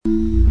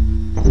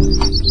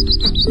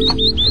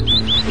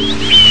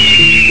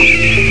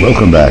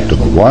Welcome back to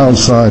the Wild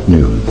Side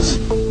News.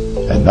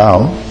 And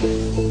now,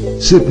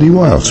 Sydney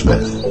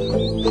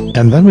Wildsmith.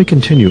 And then we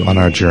continue on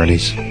our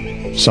journeys,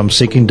 some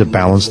seeking to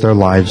balance their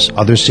lives,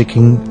 others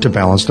seeking to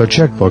balance their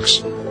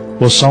checkbooks,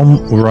 while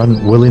some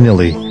run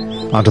willy-nilly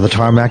onto the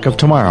tarmac of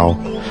tomorrow,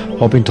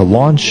 hoping to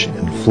launch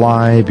and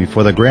fly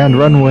before the grand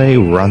runway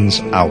runs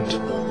out.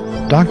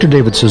 Dr.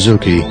 David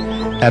Suzuki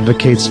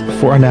advocates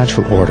for a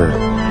natural order,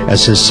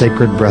 as his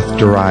sacred breath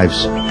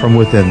derives from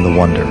within the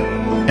wonder.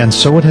 And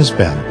so it has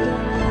been,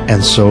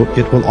 and so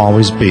it will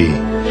always be,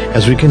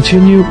 as we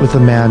continue with the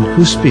man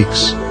who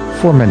speaks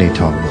for many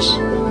tongues.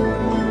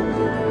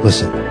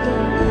 Listen.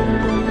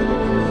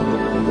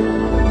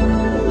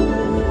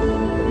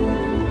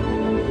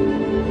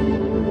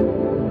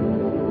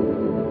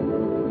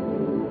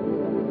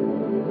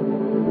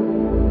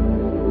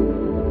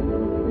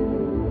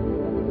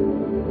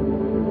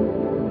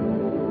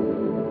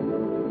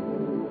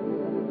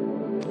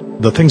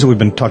 The things that we've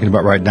been talking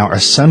about right now are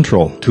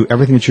central to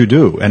everything that you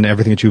do and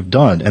everything that you've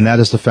done, and that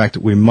is the fact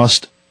that we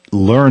must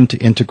learn to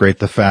integrate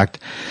the fact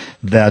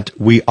that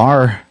we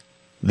are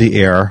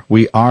the air,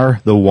 we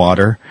are the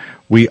water,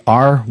 we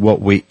are what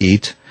we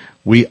eat,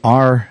 we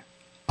are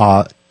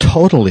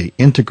totally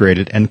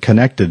integrated and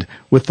connected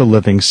with the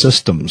living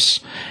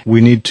systems.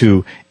 We need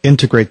to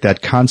integrate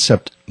that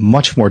concept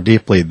much more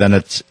deeply than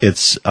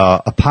it's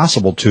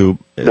possible to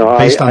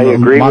based on the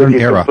modern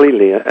era.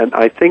 Completely, and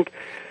I think,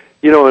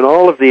 in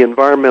all of the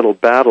environmental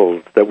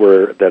battles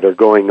that are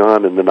going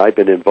on and that I've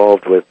been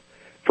involved with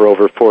for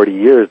over 40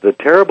 years, the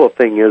terrible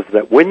thing is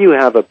that when you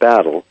have a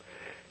battle,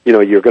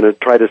 you're going to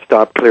try to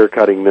stop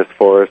clear-cutting this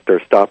forest or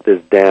stop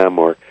this dam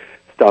or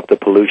stop the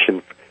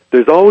pollution.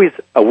 There's always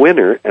a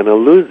winner and a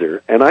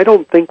loser, and I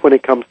don't think when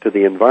it comes to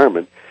the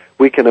environment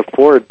we can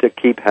afford to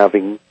keep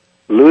having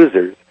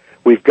losers.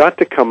 We've got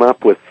to come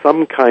up with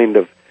some kind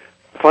of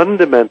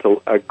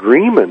fundamental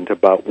agreement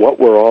about what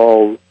we're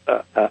all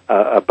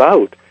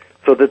about,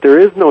 so that there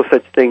is no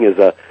such thing as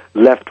a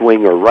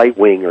left-wing or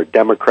right-wing or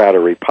Democrat or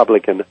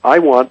Republican. I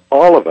want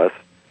all of us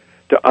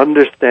to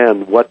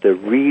understand what the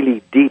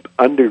really deep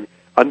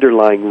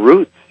underlying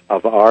roots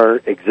of our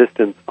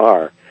existence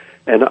are.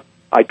 And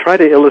I try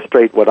to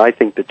illustrate what I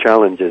think the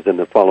challenge is in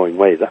the following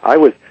ways. I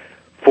was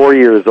 4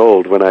 years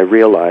old when I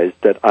realized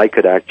that I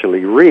could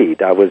actually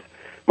read.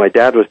 My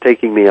dad was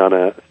taking me on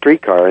a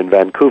streetcar in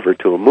Vancouver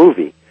to a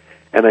movie,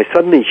 and I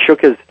suddenly shook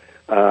his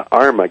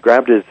arm. I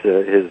grabbed his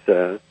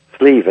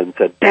sleeve and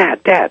said,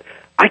 Dad,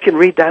 I can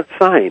read that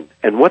sign.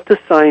 And what the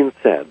sign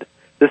said,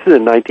 this is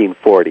in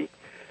 1940,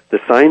 the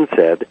sign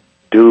said,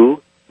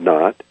 do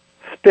not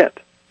spit.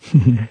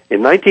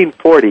 In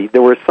 1940,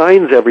 there were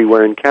signs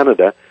everywhere in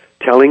Canada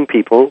telling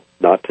people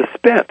not to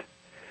spit.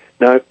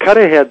 Now, cut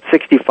ahead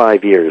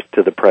 65 years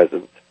to the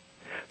present.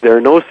 There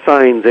are no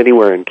signs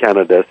anywhere in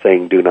Canada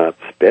saying do not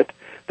spit.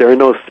 There are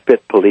no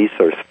spit police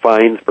or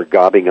fines for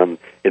gobbing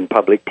in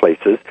public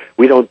places.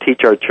 We don't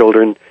teach our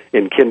children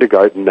in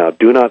kindergarten now,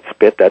 do not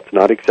spit, that's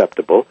not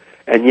acceptable.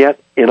 And yet,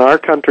 in our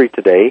country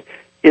today,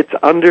 it's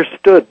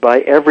understood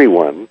by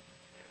everyone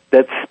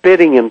that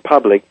spitting in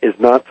public is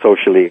not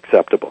socially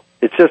acceptable.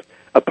 It's just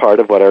a part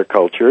of what our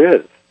culture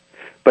is.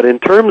 But in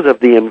terms of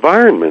the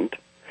environment,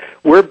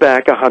 we're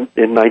back in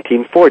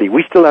 1940.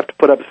 We still have to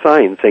put up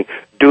signs saying,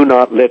 do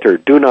not litter,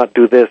 do not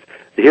do this.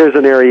 Here's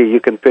an area you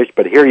can fish,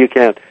 but here you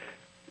can't.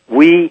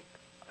 We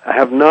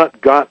have not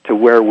got to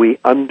where we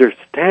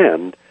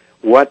understand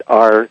what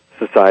our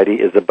society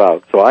is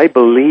about. So I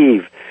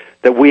believe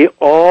that we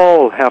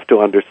all have to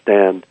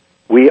understand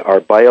we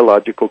are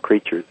biological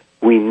creatures.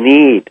 We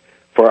need,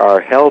 for our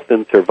health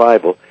and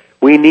survival,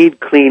 we need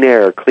clean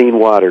air, clean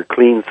water,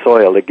 clean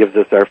soil that gives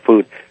us our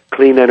food,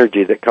 clean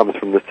energy that comes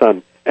from the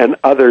sun, and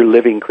other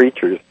living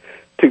creatures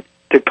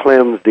to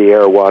cleanse the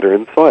air, water,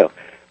 and soil.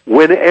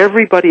 When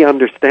everybody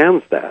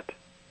understands that,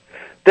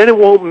 then it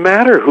won't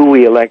matter who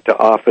we elect to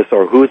office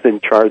or who's in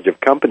charge of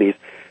companies.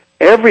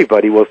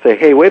 Everybody will say,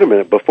 hey, wait a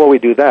minute, before we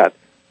do that,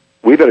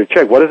 we better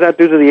check. What does that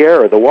do to the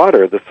air or the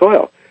water or the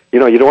soil? You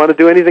don't want to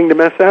do anything to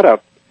mess that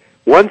up.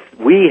 Once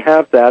we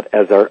have that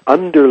as our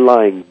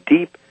underlying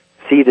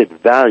deep-seated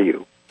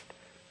value,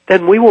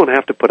 then we won't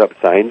have to put up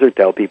signs or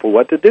tell people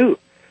what to do,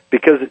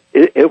 because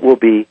it will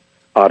be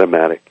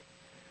automatic.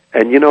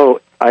 And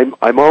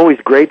I'm always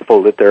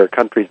grateful that there are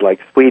countries like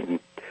Sweden.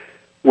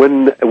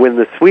 When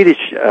the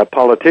Swedish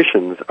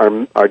politicians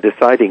are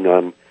deciding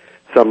on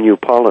some new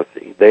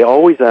policy, they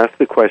always ask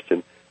the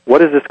question,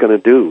 what is this going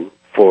to do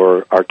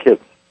for our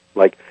kids?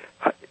 Like,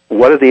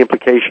 what are the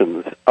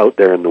implications out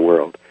there in the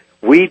world?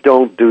 We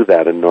don't do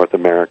that in North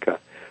America.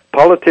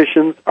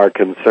 Politicians are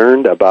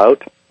concerned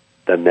about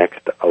the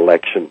next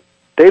election.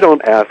 They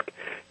don't ask,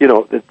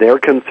 they're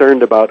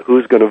concerned about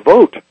who's going to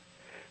vote.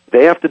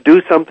 They have to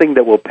do something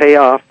that will pay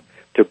off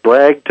to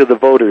brag to the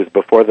voters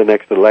before the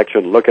next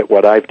election, look at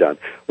what I've done.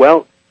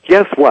 Well,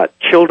 guess what?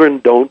 Children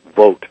don't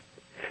vote.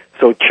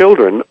 So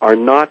children are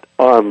not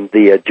on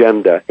the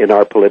agenda in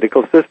our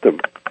political system.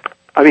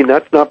 I mean,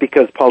 that's not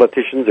because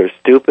politicians are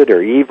stupid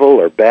or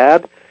evil or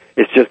bad.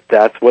 It's just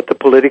that's what the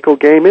political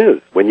game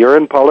is. When you're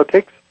in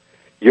politics,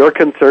 your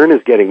concern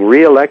is getting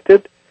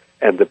reelected,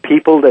 and the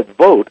people that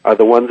vote are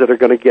the ones that are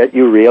going to get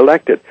you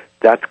reelected.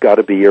 That's got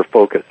to be your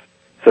focus.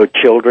 So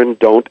children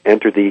don't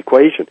enter the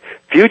equation.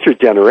 Future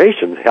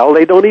generations, hell,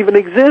 they don't even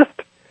exist.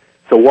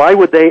 So why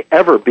would they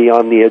ever be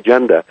on the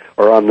agenda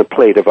or on the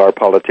plate of our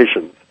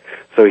politicians?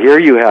 So here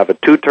you have a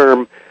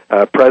two-term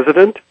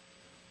president,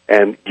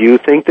 and do you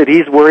think that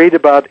he's worried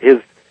about his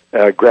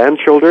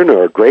grandchildren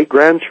or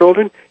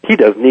great-grandchildren? He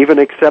doesn't even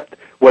accept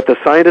what the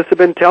scientists have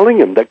been telling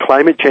him, that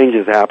climate change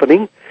is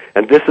happening,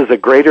 and this is a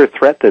greater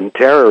threat than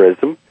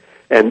terrorism,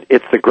 and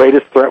it's the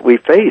greatest threat we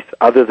face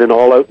other than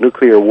all-out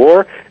nuclear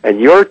war, and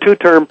your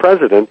two-term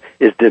president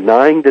is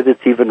denying that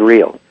it's even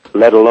real,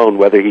 let alone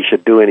whether he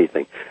should do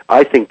anything.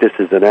 I think this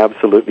is an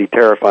absolutely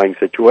terrifying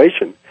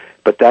situation,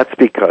 but that's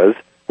because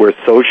we're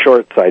so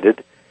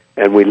short-sighted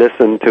and we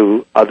listen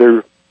to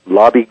other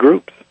lobby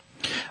groups.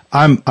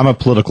 I'm a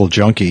political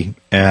junkie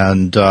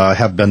and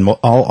have been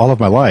all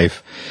of my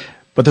life.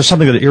 But there's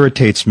something that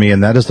irritates me,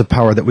 and that is the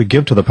power that we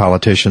give to the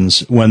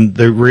politicians when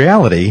the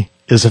reality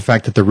is the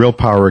fact that the real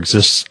power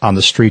exists on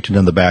the street and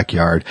in the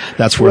backyard.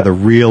 That's where the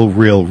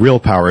real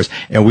power is.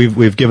 And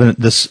we've given it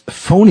this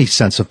phony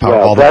sense of power,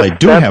 although they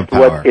do have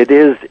power. That's what it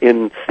is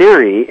in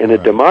theory in a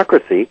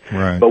democracy.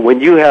 Right. But when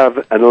you have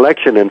an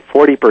election and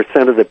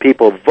 40% of the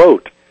people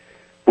vote,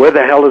 where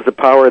the hell is the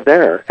power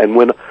there? And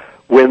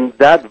when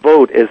that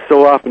vote is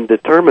so often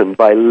determined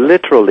by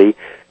literally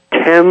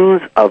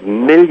tens of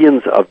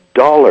millions of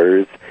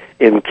dollars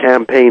in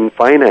campaign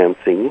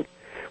financing,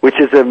 which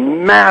is a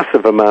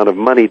massive amount of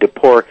money to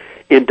pour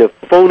into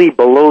phony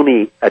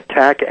baloney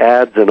attack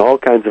ads and all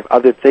kinds of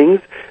other things.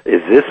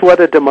 Is this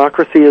what a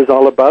democracy is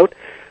all about?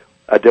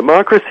 A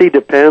democracy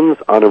depends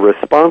on a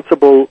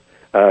responsible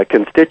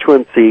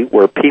constituency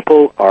where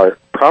people are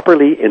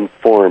properly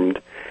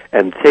informed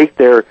and take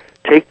their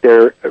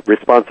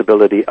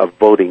responsibility of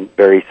voting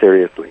very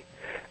seriously.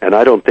 And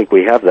I don't think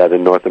we have that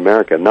in North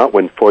America, not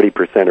when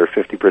 40% or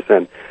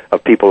 50%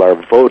 of people are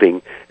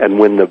voting, and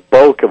when the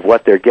bulk of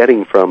what they're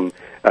getting from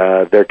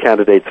their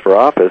candidates for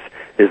office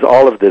is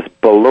all of this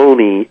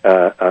baloney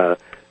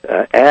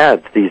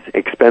ads, these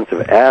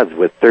expensive ads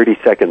with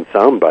 30-second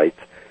sound bites.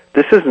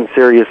 This isn't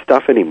serious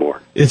stuff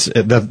anymore.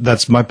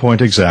 That's my point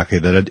exactly,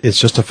 that it's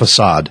just a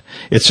facade.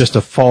 It's just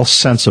a false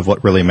sense of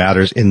what really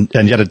matters, and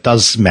yet it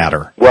does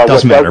matter. Well, what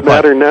does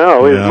matter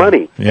now is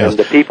money. Yes. And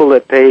the people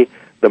that pay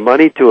the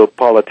money to a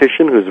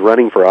politician who's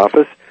running for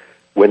office,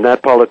 when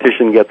that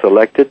politician gets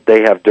elected,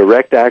 they have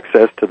direct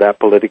access to that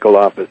political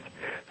office.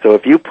 So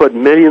if you put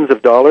millions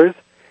of dollars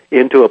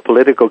into a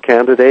political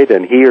candidate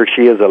and he or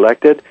she is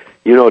elected,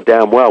 you know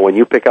damn well when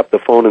you pick up the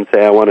phone and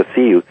say, I want to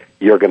see you,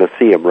 you're going to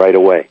see him right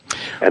away.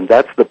 And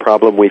that's the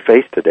problem we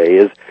face today,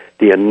 is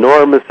the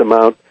enormous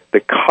amount, the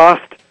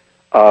cost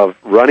of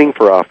running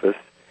for office,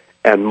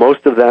 and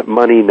most of that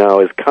money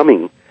now is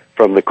coming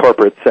from the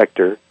corporate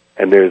sector,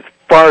 and there's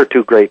far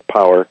too great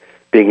power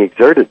being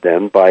exerted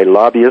then by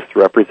lobbyists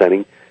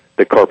representing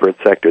the corporate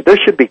sector. There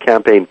should be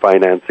campaign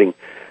financing.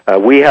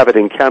 We have it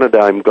in Canada.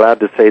 I'm glad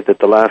to say that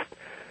the last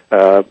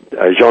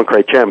Jean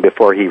Chrétien,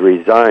 before he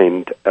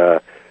resigned,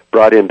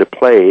 brought into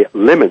play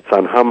limits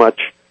on how much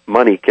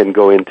money can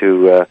go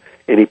into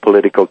any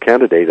political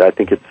candidate. I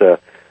think it's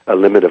a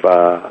limit of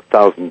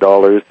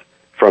 $1,000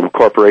 from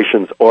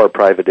corporations or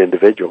private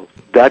individuals.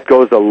 That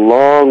goes a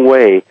long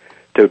way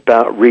to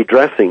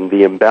redressing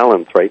the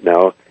imbalance right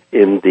now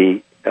in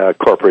the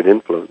corporate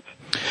influence.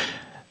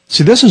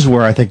 See, this is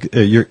where I think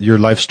your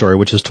life story,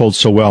 which is told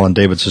so well in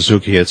David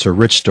Suzuki, it's a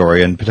rich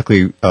story, and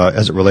particularly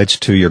as it relates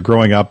to your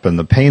growing up and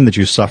the pain that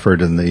you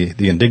suffered and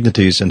the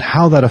indignities and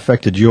how that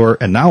affected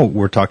and now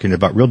we're talking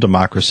about real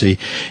democracy,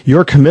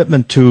 your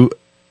commitment to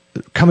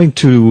coming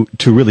to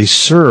really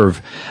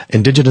serve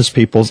indigenous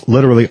peoples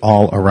literally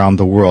all around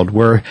the world,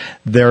 where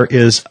there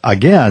is,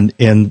 again,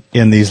 in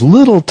these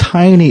little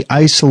tiny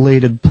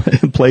isolated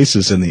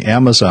places in the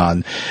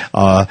Amazon,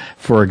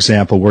 for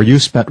example, where you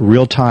spent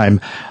real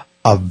time,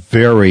 a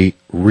very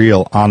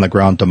real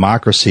on-the-ground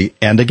democracy,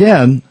 and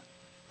again,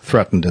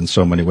 threatened in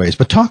so many ways.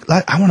 But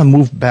I want to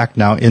move back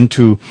now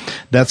into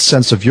that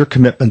sense of your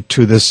commitment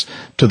to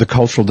the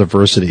cultural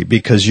diversity,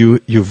 because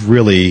you've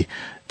really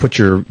put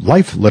your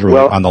life literally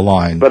on the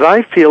line. But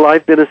I feel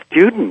I've been a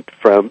student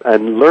from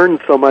and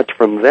learned so much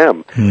from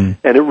them. And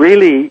it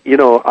really,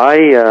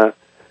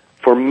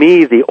 for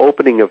me, the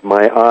opening of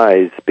my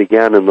eyes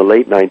began in the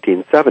late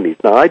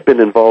 1970s. Now, I'd been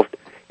involved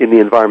in the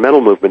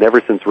environmental movement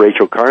ever since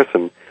Rachel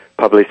Carson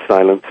published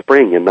Silent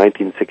Spring in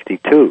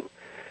 1962.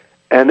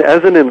 And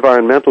as an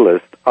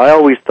environmentalist, I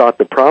always thought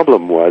the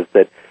problem was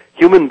that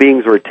human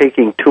beings were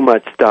taking too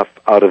much stuff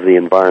out of the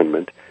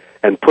environment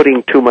and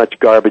putting too much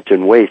garbage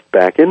and waste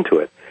back into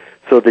it.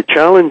 So the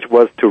challenge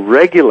was to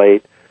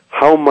regulate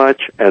how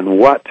much and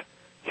what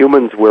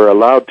humans were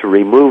allowed to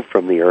remove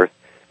from the earth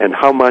and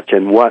how much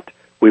and what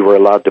we were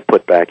allowed to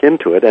put back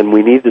into it. And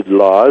we needed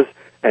laws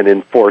and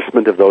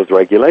enforcement of those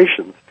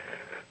regulations.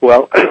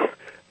 Well,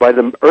 by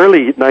the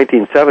early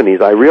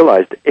 1970s, I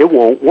realized it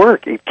won't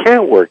work. It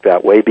can't work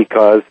that way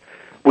because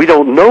we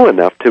don't know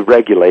enough to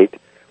regulate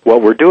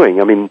what we're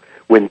doing. I mean,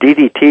 when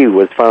DDT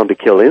was found to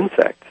kill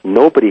insects,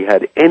 nobody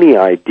had any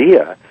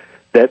idea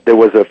that there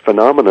was a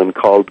phenomenon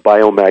called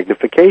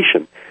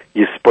biomagnification.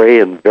 You spray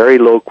in very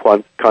low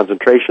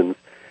concentrations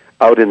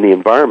out in the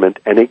environment,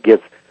 and it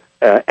gets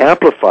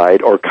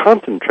amplified or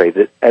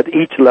concentrated at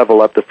each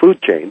level up the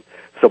food chain.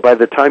 So by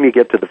the time you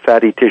get to the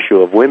fatty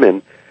tissue of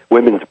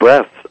women's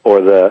breasts,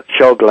 or the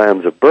shell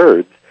glands of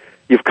birds,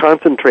 you've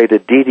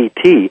concentrated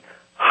DDT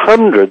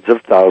hundreds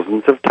of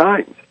thousands of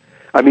times.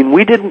 I mean,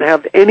 we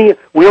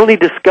only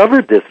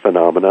discovered this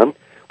phenomenon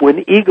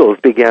when eagles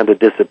began to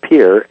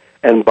disappear,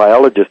 and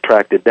biologists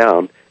tracked it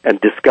down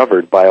and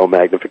discovered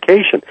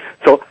biomagnification.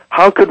 So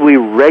how could we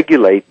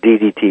regulate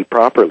DDT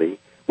properly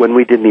when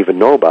we didn't even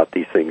know about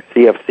these things?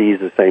 CFC is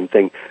the same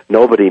thing.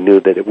 Nobody knew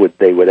that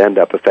they would end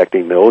up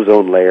affecting the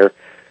ozone layer.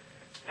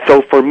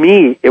 So for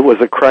me, it was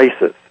a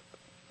crisis.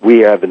 We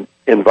have an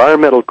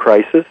environmental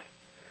crisis,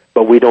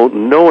 but we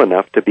don't know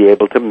enough to be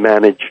able to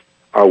manage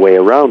our way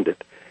around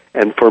it.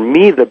 And for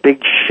me, the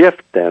big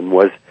shift then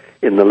was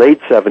in the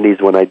late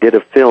 70s when I did a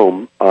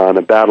film on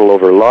a battle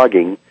over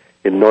logging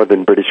in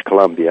northern British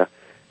Columbia,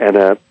 and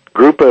a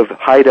group of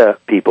Haida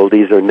people,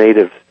 these are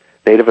Native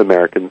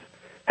Americans,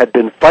 had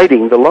been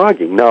fighting the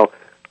logging. Now,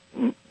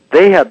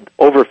 they had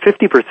over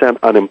 50%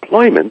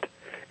 unemployment,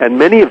 and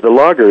many of the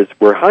loggers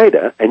were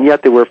Haida, and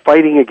yet they were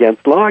fighting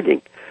against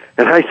logging.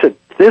 And I said,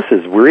 this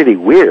is really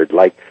weird.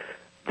 Like,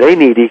 they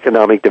need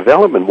economic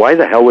development. Why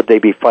the hell would they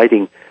be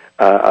fighting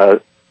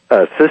a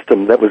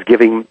system that was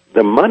giving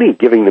them money,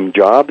 giving them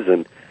jobs,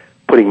 and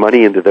putting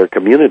money into their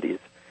communities?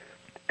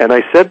 And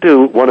I said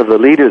to one of the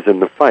leaders in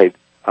the fight,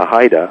 a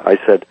Haida, I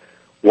said,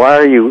 why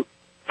are you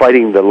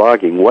fighting the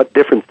logging? What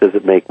difference does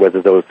it make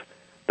whether those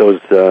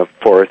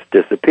forests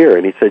disappear?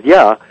 And he said,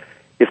 yeah,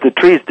 if the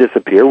trees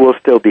disappear, we'll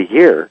still be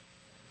here.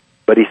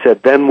 But he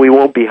said, then we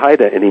won't be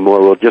Haida anymore.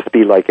 We'll just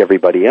be like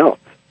everybody else.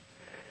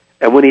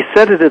 And when he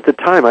said it at the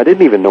time, I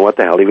didn't even know what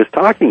the hell he was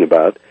talking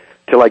about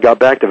till I got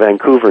back to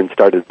Vancouver and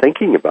started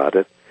thinking about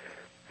it.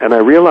 And I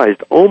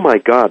realized, oh my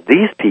God,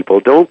 these people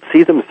don't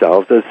see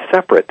themselves as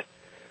separate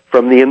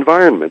from the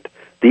environment.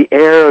 The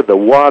air, the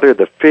water,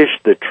 the fish,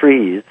 the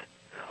trees,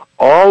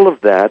 all of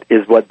that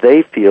is what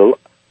they feel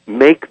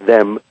make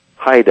them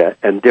Haida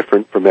and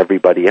different from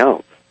everybody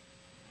else.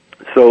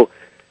 So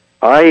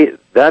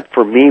that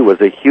for me was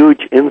a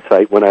huge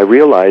insight when I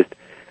realized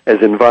as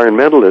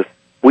environmentalists,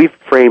 we've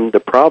framed the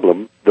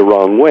problem the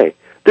wrong way.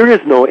 There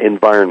is no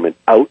environment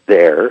out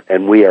there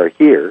and we are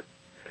here.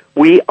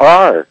 We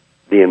are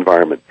the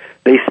environment.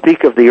 They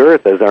speak of the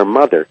earth as our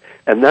mother,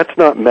 and that's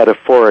not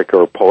metaphoric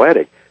or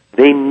poetic.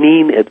 They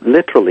mean it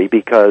literally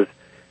because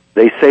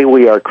they say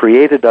we are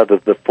created out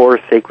of the four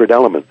sacred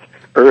elements,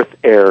 earth,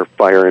 air,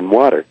 fire, and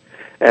water.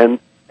 And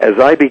as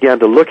I began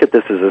to look at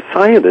this as a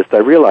scientist, I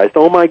realized,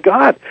 oh my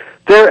God,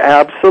 they're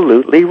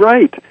absolutely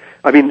right.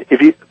 I mean,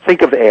 if you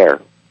think of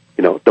air,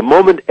 the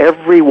moment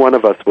every one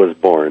of us was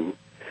born,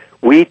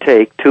 we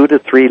take 2 to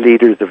 3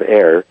 liters of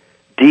air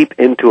deep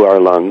into our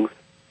lungs,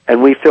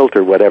 and we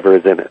filter whatever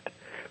is in it.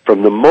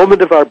 From the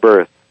moment of our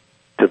birth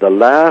to the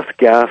last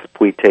gasp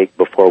we take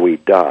before we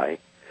die,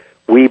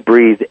 we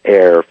breathe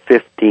air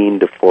 15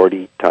 to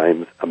 40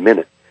 times a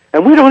minute.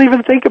 And we don't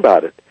even think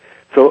about it.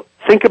 So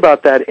think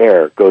about that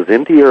air. It goes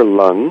into your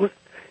lungs.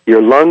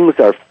 Your lungs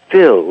are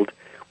filled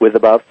with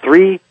about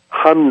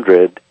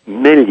 300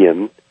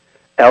 million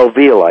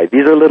alveoli.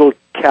 These are little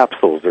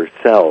capsules or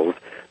cells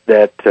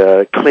that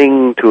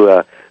cling to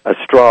a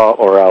straw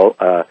or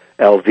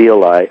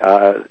alveolar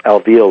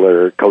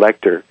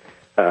collector,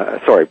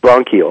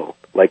 bronchiole,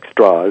 like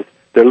straws.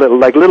 They're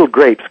little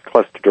grapes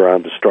clustered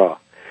around a straw.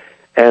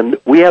 And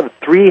we have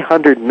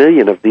 300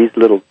 million of these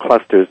little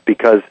clusters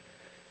because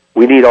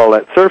we need all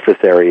that surface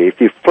area. If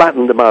you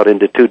flattened them out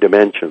into 2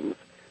 dimensions,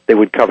 they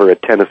would cover a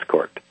tennis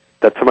court.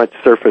 That's how much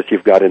surface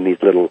you've got in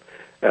these little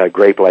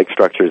grape-like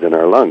structures in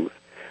our lungs.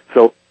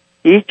 So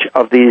each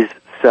of these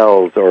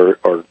cells or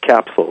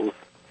capsules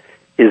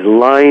is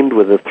lined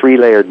with a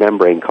 3-layered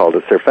membrane called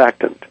a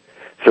surfactant.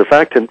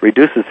 Surfactant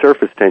reduces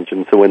surface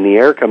tension, so when the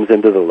air comes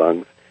into the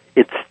lungs,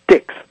 it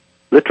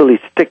literally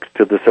sticks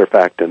to the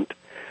surfactant.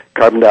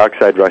 Carbon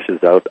dioxide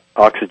rushes out,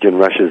 oxygen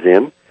rushes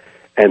in,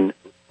 and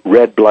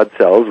red blood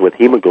cells with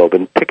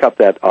hemoglobin pick up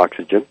that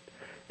oxygen,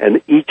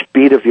 and each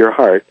beat of your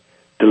heart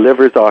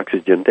delivers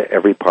oxygen to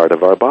every part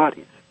of our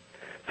bodies.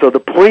 So the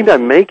point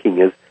I'm making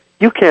is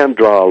you can't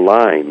draw a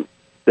line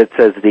that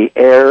says the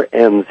air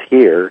ends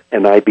here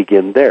and I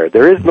begin there.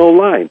 There is no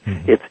line.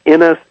 It's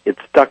in us,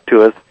 it's stuck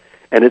to us,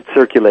 and it's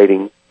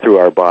circulating through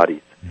our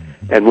bodies.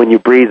 And when you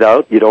breathe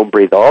out, you don't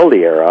breathe all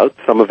the air out.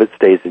 Some of it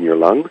stays in your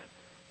lungs,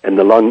 and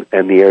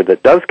the air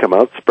that does come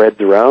out spreads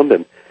around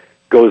and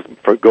goes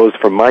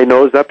from my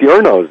nose up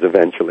your nose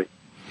eventually.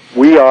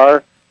 We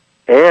are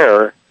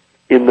air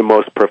in the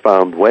most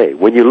profound way.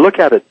 When you look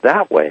at it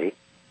that way,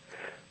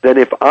 then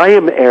if I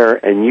am air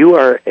and you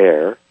are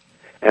air,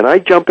 and I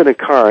jump in a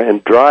car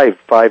and drive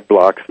 5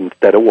 blocks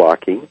instead of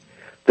walking,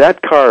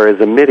 that car is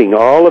emitting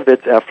all of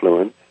its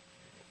effluence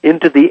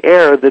into the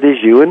air that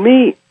is you and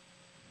me.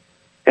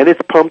 and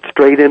it's pumped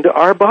straight into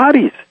our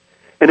bodies.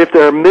 And if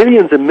there are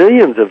millions and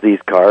millions of these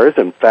cars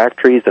and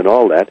factories and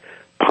all that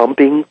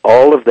pumping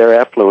all of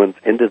their effluents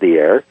into the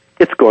air,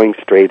 it's going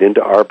straight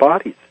into our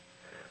bodies.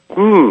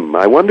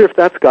 I wonder if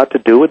that's got to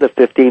do with the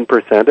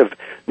 15% of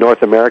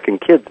North American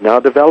kids now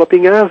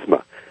developing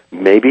asthma.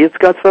 Maybe it's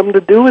got something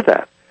to do with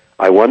that.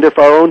 I wonder if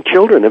our own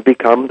children have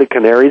become the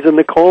canaries in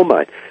the coal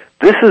mine.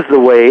 This is the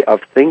way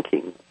of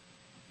thinking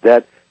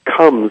that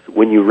comes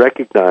when you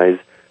recognize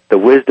the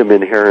wisdom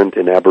inherent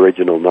in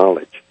Aboriginal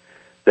knowledge.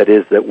 That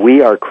is, that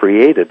we are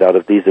created out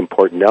of these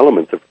important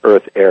elements of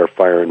earth, air,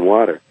 fire, and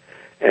water.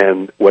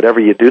 And whatever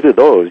you do to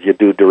those, you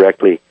do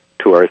directly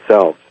to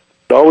ourselves.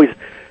 It always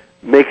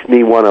makes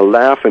me want to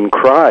laugh and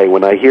cry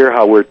when I hear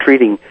how we're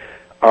treating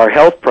our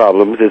health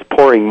problems as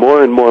pouring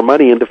more and more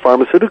money into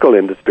pharmaceutical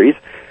industries.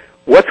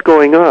 What's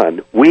going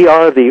on? We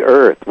are the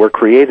earth. We're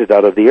created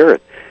out of the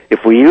earth.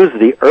 If we use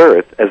the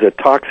earth as a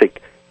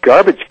toxic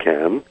garbage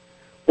can,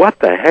 what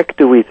the heck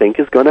do we think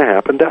is going to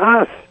happen to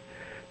us?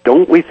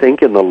 Don't we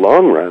think in the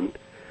long run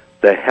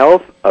the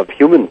health of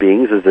human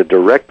beings is a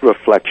direct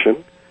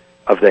reflection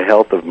of the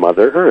health of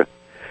Mother Earth?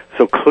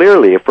 So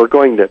clearly, if we're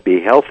going to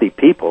be healthy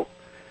people,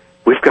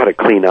 we've got to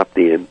clean up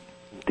the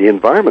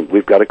environment.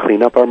 We've got to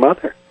clean up our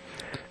mother.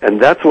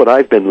 And that's what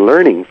I've been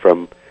learning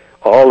from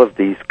all of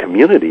these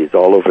communities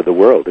all over the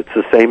world. It's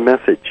the same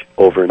message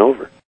over and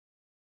over.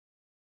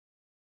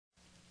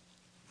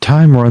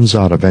 Time runs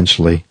out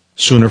eventually,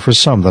 sooner for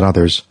some than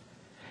others.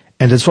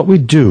 And it's what we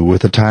do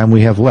with the time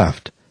we have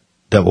left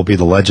that will be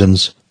the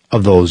legends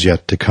of those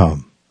yet to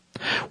come.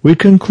 We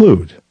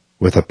conclude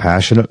with a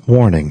passionate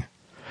warning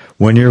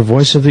when your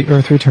voice of the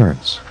earth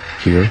returns,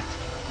 here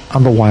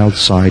on the Wild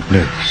Side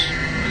News.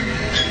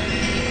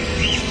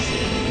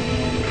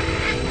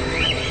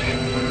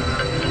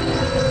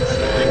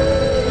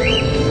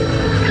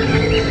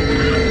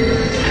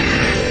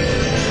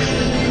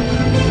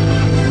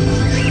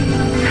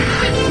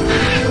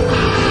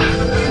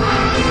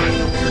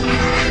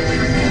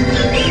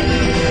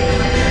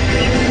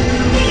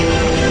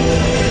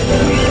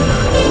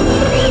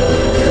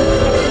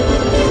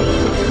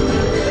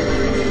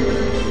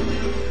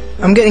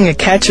 I'm getting a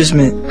catcher's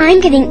mitt.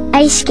 I'm getting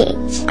ice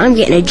skates. I'm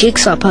getting a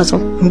jigsaw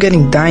puzzle. I'm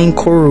getting dying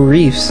coral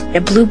reefs.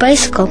 A blue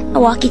bicycle. A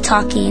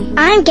walkie-talkie.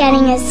 I'm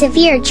getting a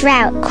severe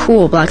drought.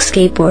 Cool black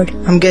skateboard.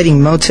 I'm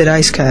getting melted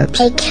ice caps.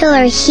 A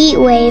killer heat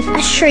wave.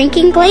 A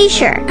shrinking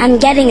glacier. I'm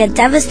getting a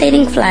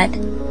devastating flood.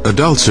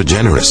 Adults are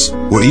generous.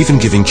 We're even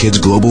giving kids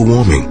global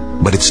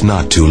warming. But it's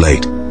not too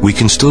late. We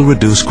can still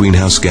reduce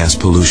greenhouse gas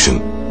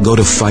pollution. Go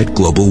to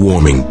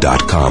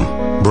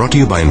fightglobalwarming.com. Brought to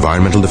you by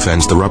Environmental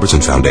Defense, the Robertson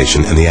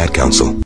Foundation, and the Ad Council.